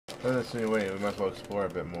That's the way. We might as well explore a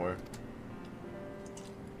bit more.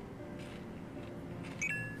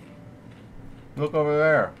 Look over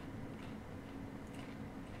there.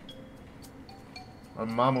 A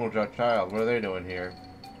mama with a child. What are they doing here?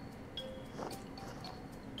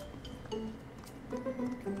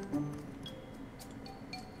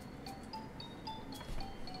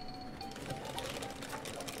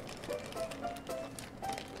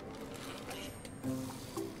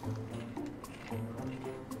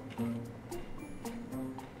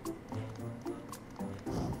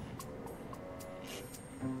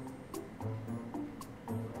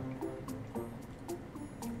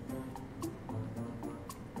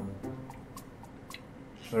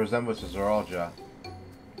 The resemblances are all Jah.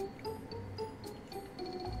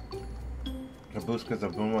 Kabuskas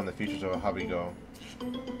of Boom on the features of a Hobbygo.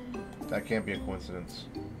 That can't be a coincidence.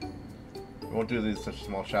 We won't do these such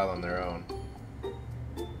small shadow on their own.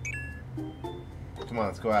 Come on,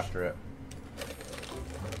 let's go after it.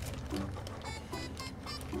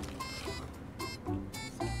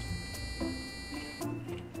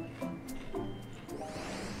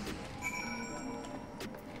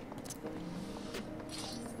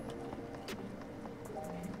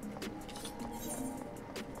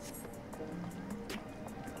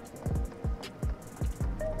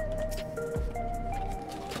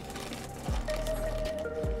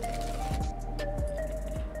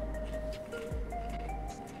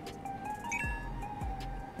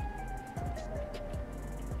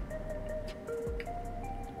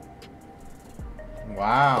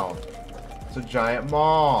 Wow. It's a giant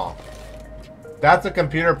mall. That's a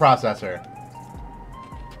computer processor.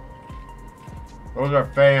 Those are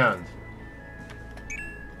fans.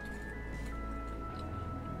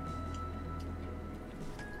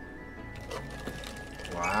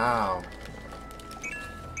 Wow.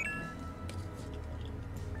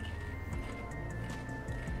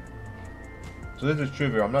 So this is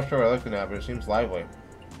trivia. I'm not sure what I'm looking at, but it seems lively.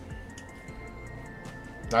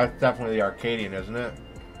 That's definitely the Arcadian, isn't it?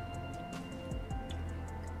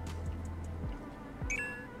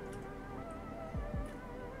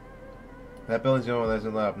 That building's the only one that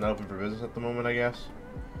isn't left. Not open for business at the moment, I guess.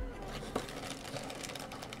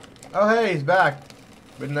 Oh, hey, he's back.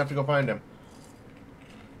 We didn't have to go find him.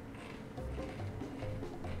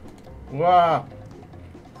 Wow.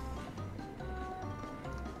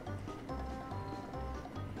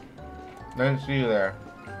 I didn't see you there.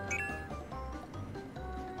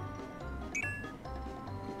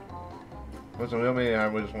 Listen, we don't mean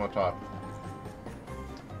anything, we just want to talk.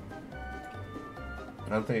 I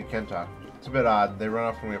don't think it can talk. It's a bit odd. They run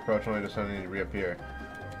off when we approach, only to suddenly reappear.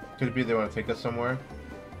 Could it be they want to take us somewhere?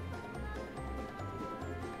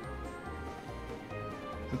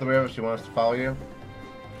 Is it the way of us she wants us to follow you?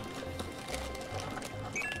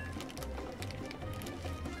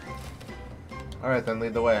 Alright then,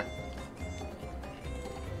 lead the way.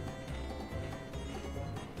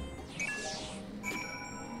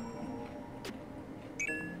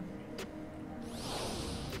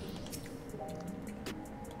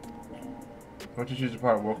 Once you choose a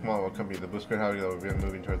part, Wolf Mall will accompany you. The Blitzkrieg Howdy will be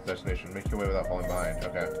moving towards the destination. Make your way without falling behind.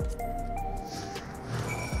 Okay.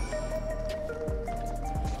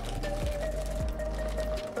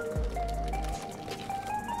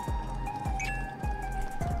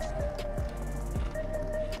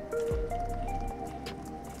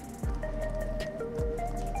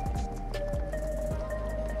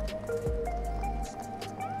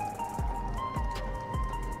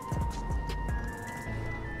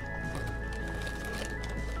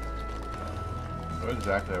 What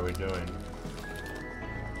exactly are we doing?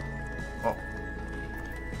 Oh.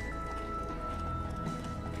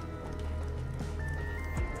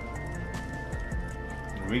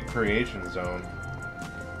 Recreation zone.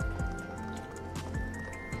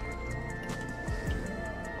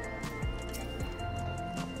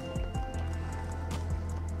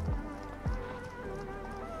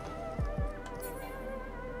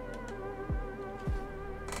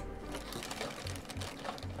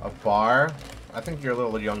 A bar? I think you're a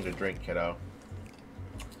little young to drink, kiddo.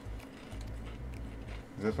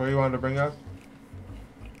 Is this where you wanted to bring us?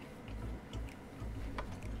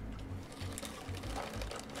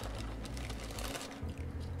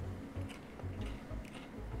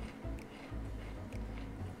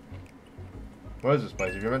 What is this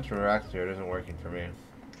place? If you're meant to relax here, it isn't working for me.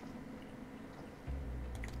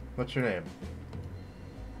 What's your name?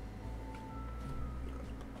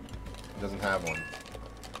 It doesn't have one.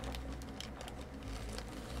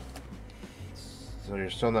 So you're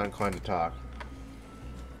still not inclined to talk.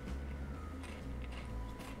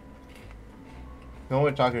 The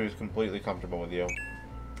only talker who's completely comfortable with you.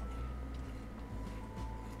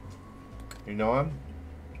 You know him?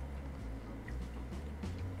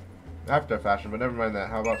 After fashion, but never mind that.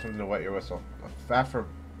 How about something to wet your whistle? After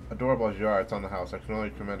adorable as you are, it's on the house. I can only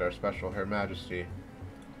recommend our special, Her Majesty.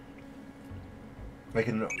 I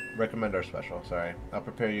can recommend our special, sorry. I'll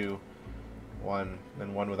prepare you one,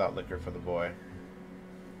 and one without liquor for the boy.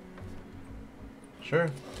 Sure,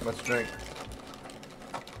 let's drink.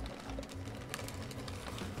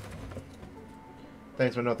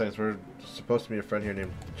 Thanks, but no thanks. We're supposed to meet a friend here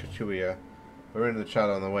named Chuchuya. We ran into the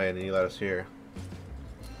child on the way, and he let us here.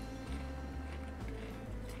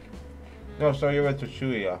 No, sorry, you're with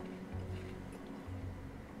Chuchuya.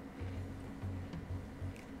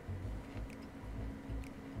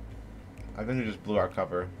 I think we just blew our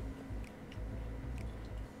cover.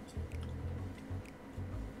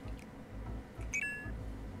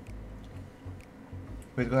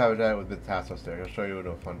 Please go have a chat with the task upstairs. He'll show you into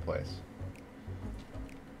a fun place.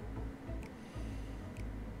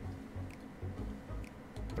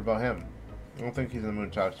 What about him? I don't think he's in the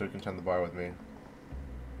mood to talk, so he can tend the bar with me.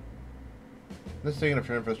 This is taking a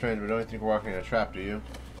turn for the strange, but don't you think we're walking in a trap, do you?